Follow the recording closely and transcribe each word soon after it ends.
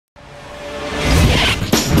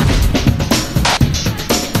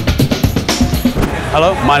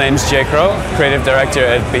Hello, my name is Jay Crow, Creative Director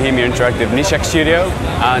at Bohemia Interactive Nishek Studio,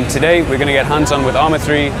 and today we're going to get hands-on with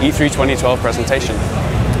ArmA3 E3 2012 presentation.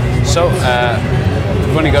 So,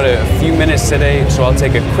 we've only got a few minutes today, so I'll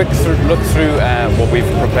take a quick look through what we've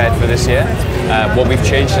prepared for this year, what we've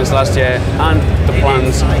changed since last year, and the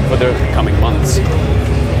plans for the coming months.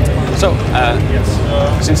 So,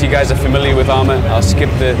 since you guys are familiar with ArmA, I'll skip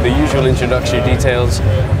the usual introductory details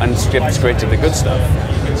and skip straight to the good stuff.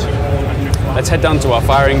 Let's head down to our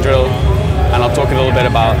firing drill, and I'll talk a little bit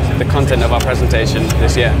about the content of our presentation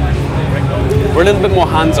this year. We're a little bit more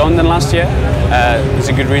hands-on than last year. There's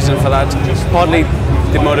a good reason for that. Partly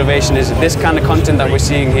the motivation is this kind of content that we're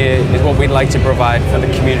seeing here is what we'd like to provide for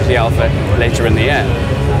the community alpha later in the year.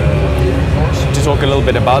 To talk a little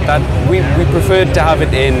bit about that, we preferred to have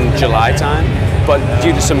it in July time, but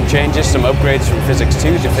due to some changes, some upgrades from Physics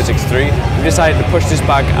 2 to Physics 3, we decided to push this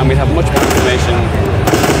back, and we'd have much more information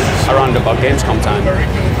around about Gamescom time.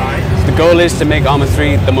 The goal is to make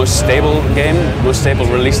ArmA3 the most stable game, most stable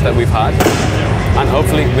release that we've had, and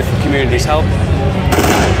hopefully with the community's help,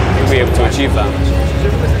 we'll be able to achieve that.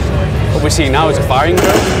 What we're seeing now is a firing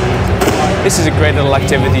drill. This is a great little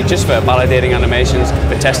activity just for validating animations,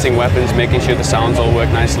 for testing weapons, making sure the sounds all work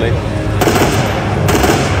nicely.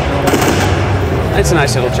 It's a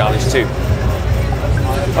nice little challenge too.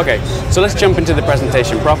 Okay, so let's jump into the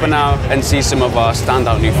presentation proper now and see some of our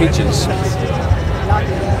standout new features.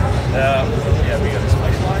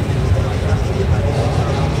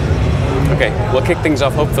 Okay, we'll kick things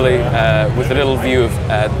off hopefully with a little view of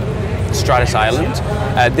Stratus Island.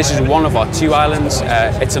 This is one of our 2 islands.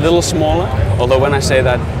 It's a little smaller, although when I say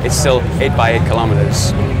that, it's still 8 by 8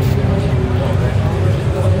 kilometers.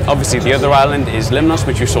 Obviously, the other island is Limnos,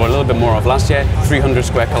 which we saw a little bit more of last year, 300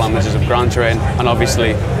 square kilometers of ground terrain, and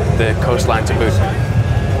obviously the coastline to boot.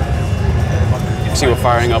 See, we're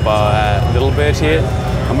firing up our little bird here,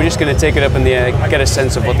 and we're just going to take it up in the air, get a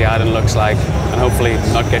sense of what the island looks like, and hopefully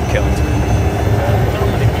not get killed.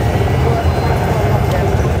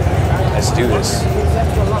 Let's do this.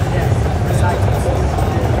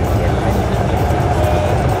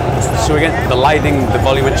 So again, the lighting, the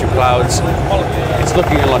volumetric clouds, it's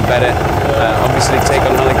looking a lot better. Obviously, Take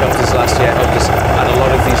on Helicopters last year helped us add a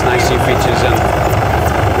lot of these nice new features, and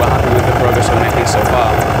we're happy with the progress we're making so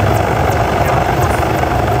far.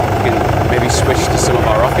 We can maybe switch to some of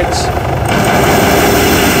our rockets.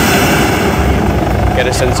 Get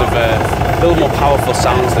a sense of a little more powerful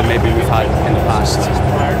sounds than maybe we've had in the past.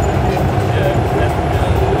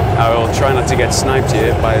 I will try not to get sniped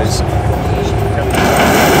here by this.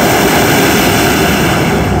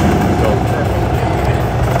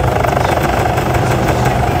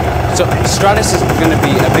 So Stratus is going to be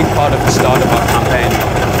a big part of the start of our campaign.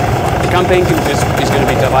 The campaign is going to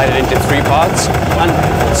be divided into 3 parts, and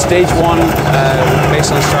stage 1, based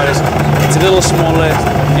on Stratus, it's a little smaller.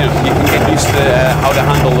 You know, you can get used to how to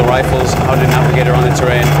handle the rifles, how to navigate around the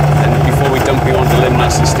terrain, and before we dump you onto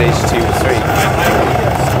Limnos in stage 2 or 3.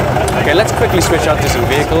 Okay, let's quickly switch out to some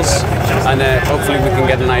vehicles, and hopefully we can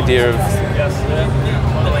get an idea of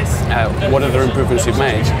what other improvements we've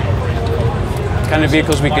made. The kind of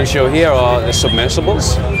vehicles we can show here are the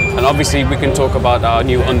submersibles, and obviously we can talk about our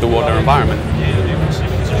new underwater environment.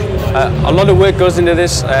 A lot of work goes into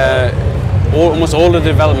this. Almost all of the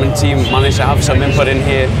development team managed to have some input in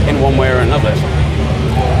here in one way or another.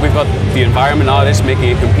 We've got the environment artists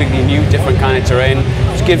making a completely new, different kind of terrain,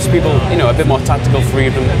 which gives people, you know, a bit more tactical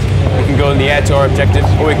freedom. We can go in the air to our objective,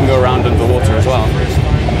 or we can go around underwater as well.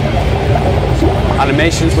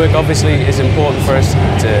 Animations work obviously is important for us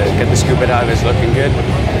to get the scuba divers looking good.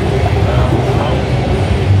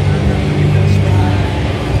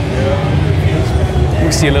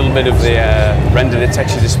 We see a little bit of the rendered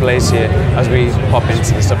texture displays here as we pop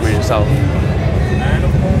into the submarine itself.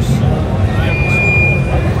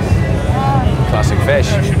 Classic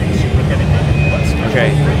fish.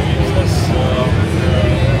 Okay.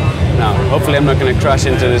 Now, hopefully I'm not going to crash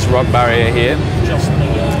into this rock barrier here,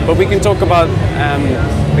 but we can talk about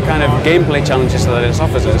the kind of gameplay challenges that this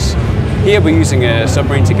offers us. Here we're using a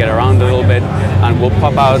submarine to get around a little bit, and we'll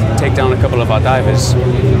pop out, take down a couple of our divers.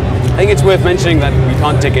 I think it's worth mentioning that we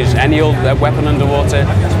can't take any old weapon underwater.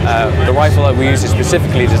 The rifle that we use is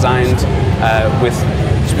specifically designed with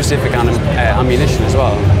specific ammunition as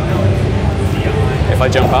well. If I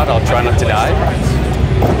jump out, I'll try not to die.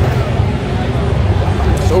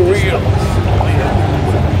 So real.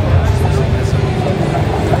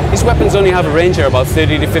 These weapons only have a range here about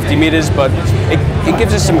 30 to 50 meters, but it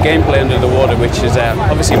gives us some gameplay under the water, which is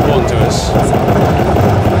obviously important to us.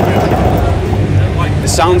 The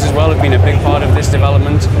sounds as well have been a big part of this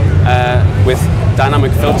development, with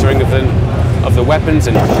dynamic filtering of the of the weapons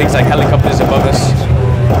and things like helicopters above us.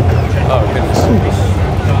 Oh goodness.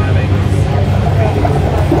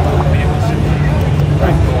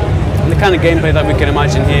 And the kind of gameplay that we can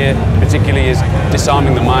imagine here particularly is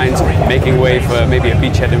disarming the mines, making way for maybe a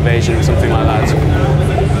beachhead invasion or something like that.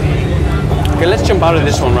 Okay, let's jump out of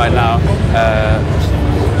this one right now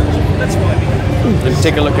and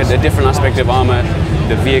take a look at a different aspect of ArmA,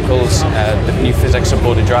 the vehicles, the new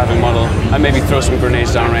physics-supported driving model, and maybe throw some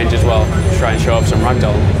grenades downrange as well to try and show off some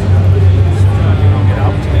ragdoll.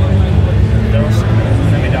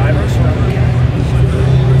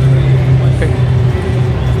 Okay.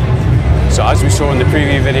 So as we saw in the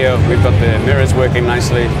preview video, we've got the mirrors working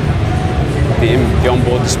nicely, the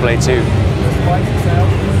onboard display too.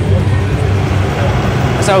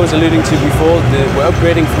 As I was alluding to before, we're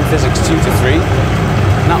upgrading from Physics 2 to 3.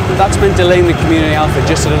 Now, that's meant delaying the community alpha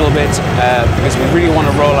just a little bit because we really want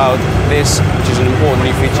to roll out this, which is an important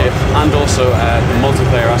new feature, and also the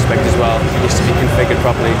multiplayer aspect as well, needs to be configured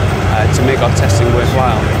properly to make our testing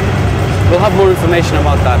worthwhile. We'll have more information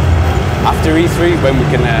about that after E3 when we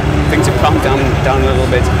can, things have calmed down a little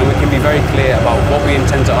bit and we can be very clear about what we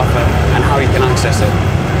intend to offer and how you can access it.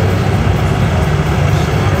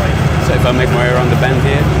 So if I make my way around the bend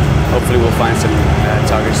here, hopefully we'll find some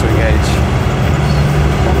targets to engage.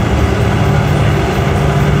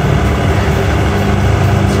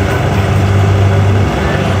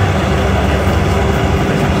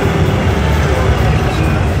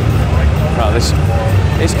 Wow, this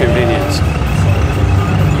is convenient.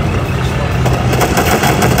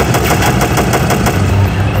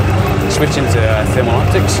 Switch into thermal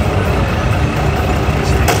optics.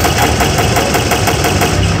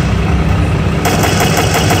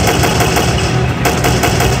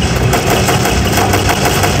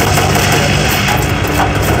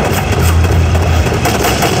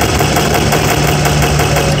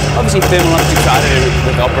 Thermal optics added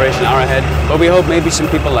with Operation Arrowhead, but we hope maybe some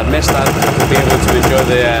people that missed that will be able to enjoy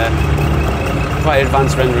the quite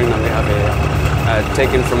advanced rendering that we have here,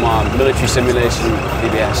 taken from our military simulation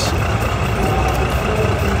PBS.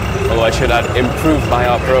 Although I should add, improved by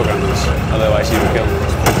our programmers, otherwise you would kill.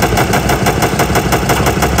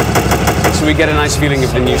 So we get a nice feeling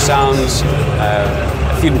of the new sounds,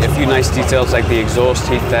 a few nice details like the exhaust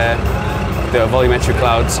heat there, the volumetric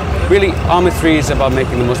clouds. Really, ArmA 3 is about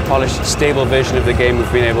making the most polished, stable version of the game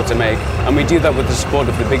we've been able to make, and we do that with the support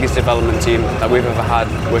of the biggest development team that we've ever had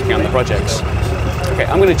working on the projects. Okay,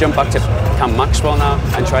 I'm going to jump back to Camp Maxwell now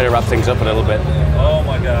and try to wrap things up a little bit. Oh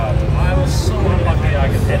my god, I was so lucky I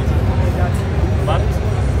could hit, but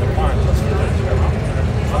the point was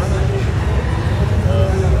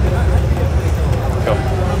Cool.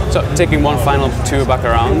 So, taking one final tour back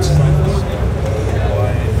around,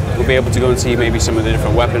 we'll be able to go and see maybe some of the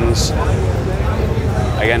different weapons.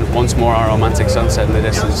 Again, once more our romantic sunset in the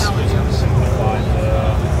distance.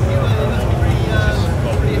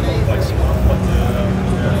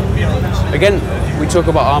 Again, we talk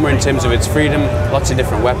about ArmA in terms of its freedom, lots of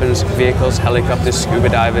different weapons, vehicles, helicopters, scuba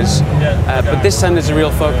divers, but this time there's a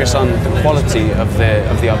real focus on the quality of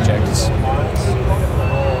the objects.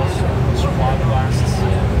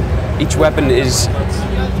 Each weapon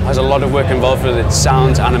has a lot of work involved with it,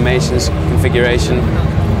 sounds, animations, configuration.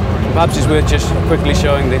 Perhaps it's worth just quickly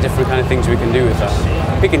showing the different kind of things we can do with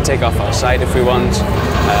that. We can take off our sight if we want.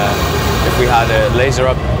 If we had a laser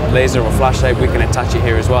or flashlight, we can attach it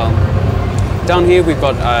here as well. Down here we've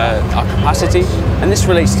got our capacity, and this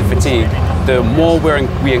relates to fatigue. The more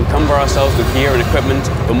we encumber ourselves with gear and equipment,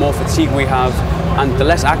 the more fatigue we have, and the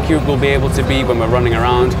less accurate we'll be able to be when we're running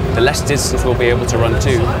around, the less distance we'll be able to run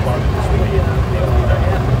too.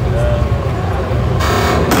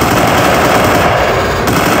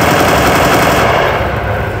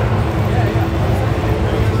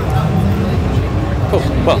 Cool.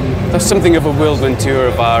 Well, that's something of a whirlwind tour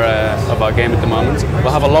of our game at the moment.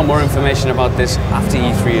 We'll have a lot more information about this after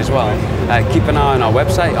E3 as well. Keep an eye on our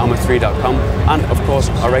website, arma3.com, and of course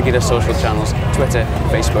our regular social channels, Twitter,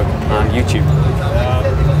 Facebook and YouTube.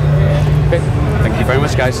 Okay, thank you very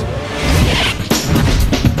much guys.